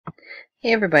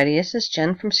Hey everybody, this is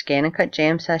Jen from ScanNCut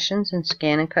Jam Sessions and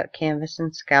ScanNCut Canvas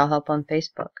and SCAL Help on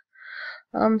Facebook.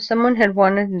 Someone had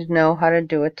wanted to know how to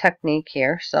do a technique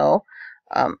here, so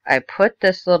I put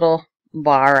this little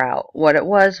bar out. What it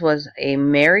was a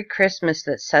Merry Christmas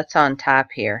that sets on top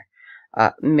here.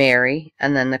 Merry,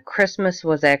 and then the Christmas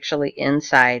was actually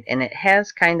inside, and it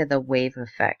has kind of the wave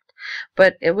effect.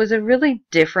 But it was a really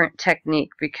different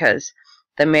technique because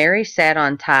the Merry sat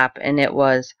on top, and it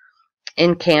was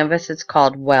in Canvas it's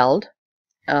called weld,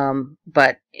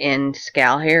 but in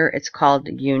SCAL here it's called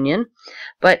union.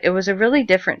 But it was a really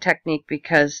different technique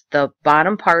because the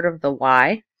bottom part of the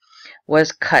Y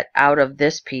was cut out of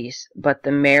this piece, but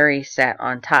the Merry sat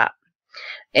on top.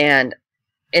 And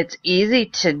it's easy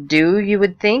to do, you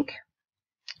would think,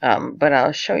 but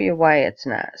I'll show you why it's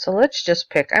not. So let's just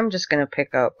pick, I'm just going to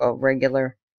pick up a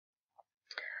regular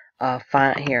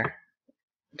font here.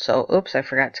 So, oops, I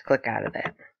forgot to click out of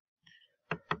that.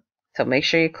 So make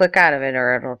sure you click out of it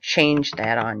or it'll change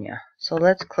that on you. So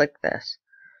let's click this.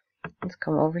 Let's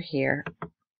come over here.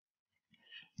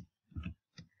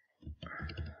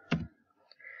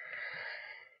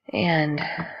 And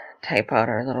type out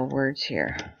our little words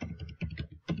here.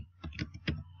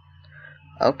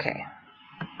 Okay.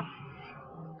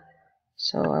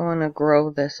 So I want to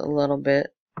grow this a little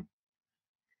bit.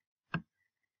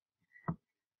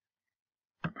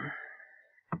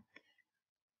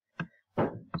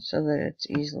 So that it's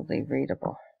easily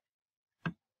readable.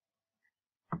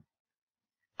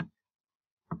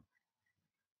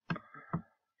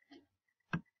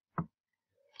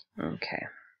 Okay.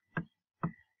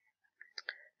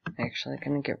 Actually, I'm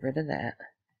going to get rid of that.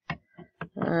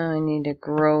 I need to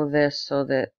grow this so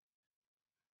that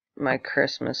my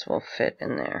Christmas will fit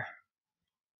in there.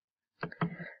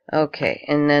 Okay,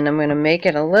 and then I'm going to make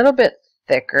it a little bit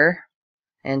thicker.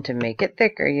 And to make it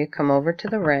thicker, you come over to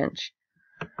the wrench,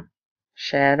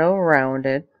 shadow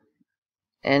rounded,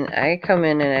 and I come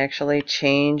in and actually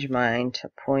change mine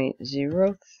to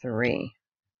 0.03.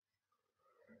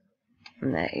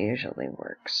 And that usually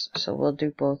works. So we'll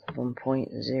do both of them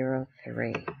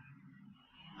 0.03.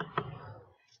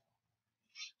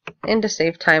 And to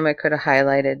save time, I could have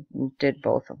highlighted and did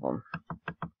both of them.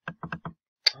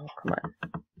 Oh, come on.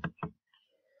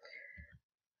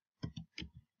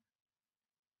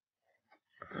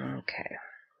 Okay.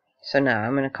 So now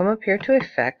I'm going to come up here to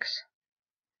Effects.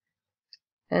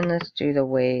 And let's do the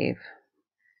wave.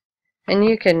 And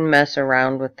you can mess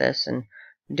around with this and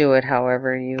do it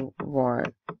however you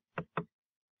want.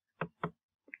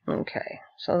 Okay,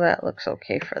 so that looks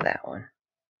okay for that one.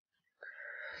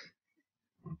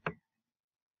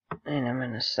 And I'm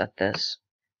going to set this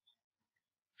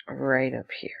right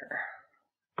up here.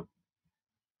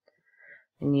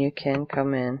 And you can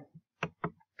come in,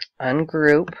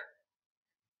 ungroup.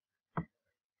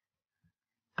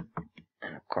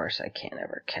 And of course I can't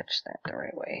ever catch that the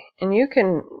right way. And you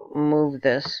can move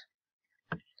this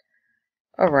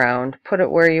around, put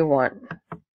it where you want.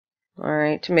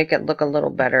 Alright, to make it look a little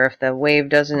better if the wave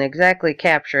doesn't exactly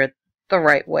capture it the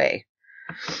right way.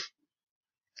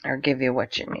 Or give you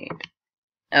what you need.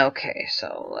 Okay,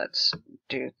 so let's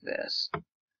do this.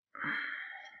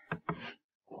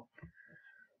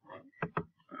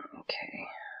 Okay.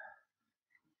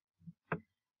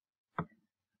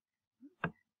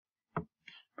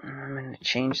 I'm going to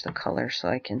change the color so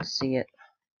I can see it.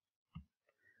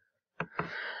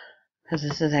 Because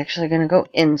this is actually going to go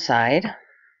inside.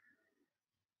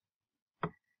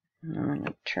 I'm going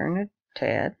to turn it a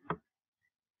tad.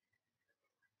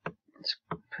 Let's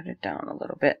put it down a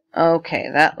little bit. Okay,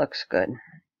 that looks good.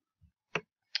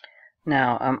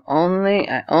 Now I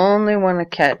only want to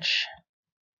catch.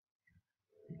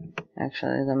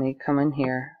 Actually, let me come in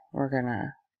here. We're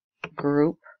gonna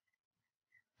group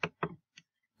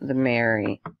the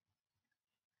Merry.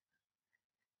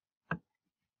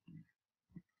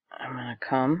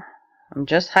 I'm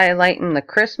just highlighting the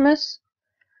Christmas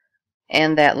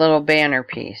and that little banner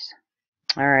piece.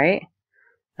 Alright.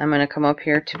 I'm going to come up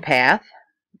here to Path.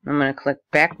 I'm going to click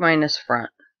back minus front.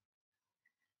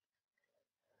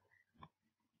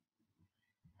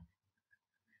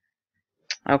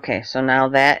 Okay, so now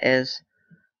that is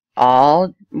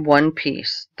all one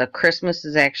piece. The Christmas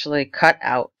is actually cut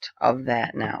out of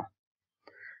that now,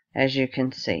 as you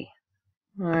can see.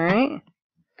 Alright.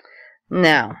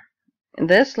 Now,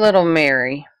 this little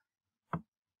Merry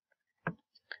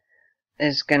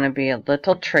is going to be a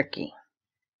little tricky.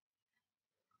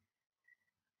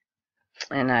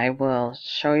 And I will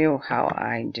show you how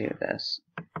I do this.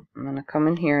 I'm going to come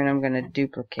in here and I'm going to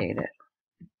duplicate it.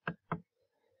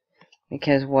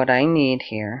 Because what I need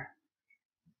here,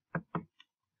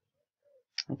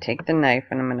 I take the knife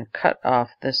and I'm going to cut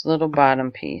off this little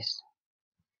bottom piece.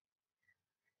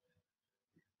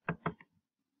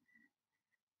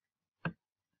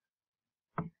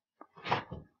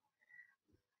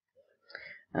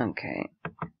 Okay.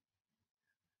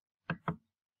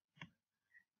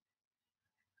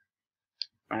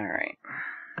 Alright.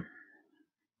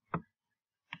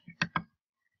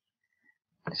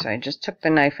 So I just took the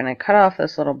knife and I cut off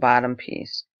this little bottom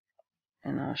piece.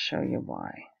 And I'll show you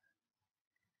why.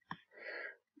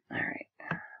 Alright.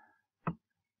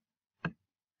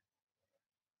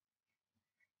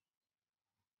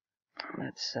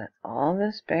 Let's set all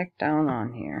this back down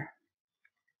on here.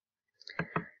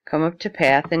 Come up to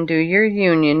path and do your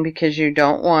union because you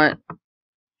don't want,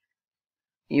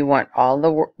 you want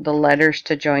all the letters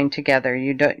to join together.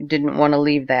 You didn't want to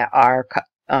leave that R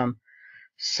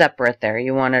separate there.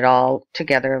 You want it all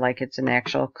together like it's an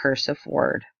actual cursive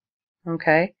word.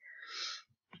 Okay?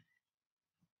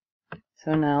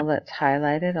 So now let's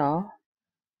highlight it all.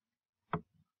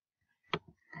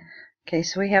 Okay,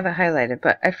 so we have it highlighted,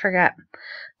 but I forgot.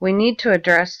 We need to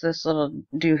address this little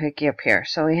doohickey up here.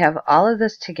 So we have all of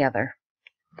this together.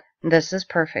 This is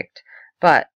perfect.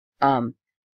 But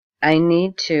I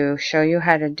need to show you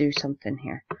how to do something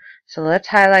here. So let's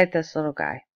highlight this little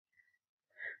guy.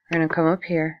 We're going to come up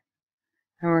here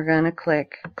and we're going to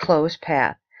click close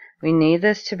path. We need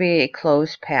this to be a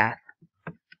closed path.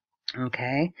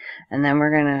 Okay, and then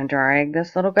we're going to drag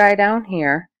this little guy down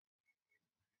here.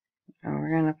 And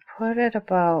we're going to put it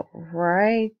about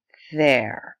right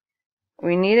there.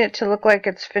 We need it to look like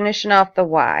it's finishing off the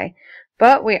Y.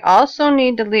 But we also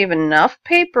need to leave enough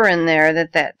paper in there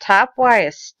that that top Y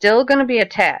is still going to be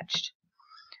attached.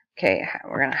 Okay,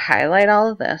 we're going to highlight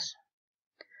all of this.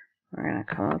 We're going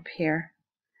to come up here.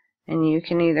 And you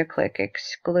can either click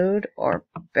exclude or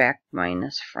back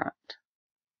minus front.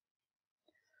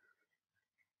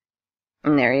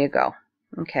 And there you go.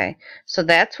 Okay, so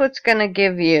that's what's going to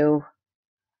give you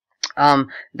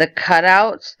the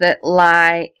cutouts that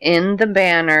lie in the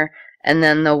banner and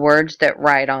then the words that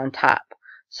write on top.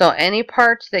 So any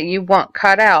parts that you want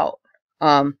cut out,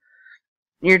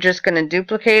 you're just going to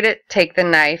duplicate it, take the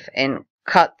knife and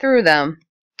cut through them,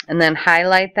 and then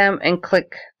highlight them and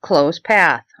click close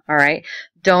path. Alright,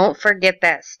 don't forget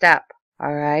that step.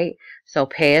 Alright, so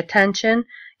pay attention.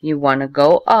 You want to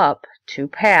go up to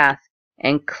path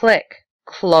and click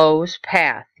close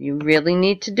path. You really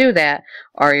need to do that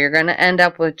or you're going to end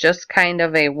up with just kind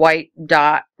of a white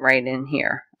dot right in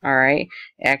here. Alright,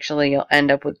 actually you'll end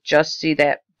up with just, see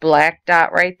that black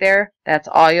dot right there? That's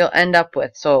all you'll end up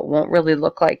with, so it won't really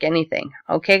look like anything.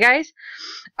 Okay guys?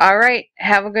 Alright,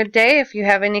 have a good day. If you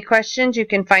have any questions, you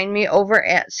can find me over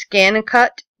at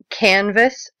ScanNCut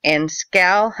Canvas and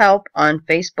SCAL Help on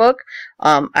Facebook.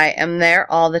 I am there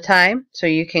all the time, so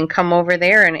you can come over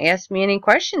there and ask me any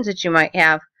questions that you might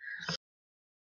have.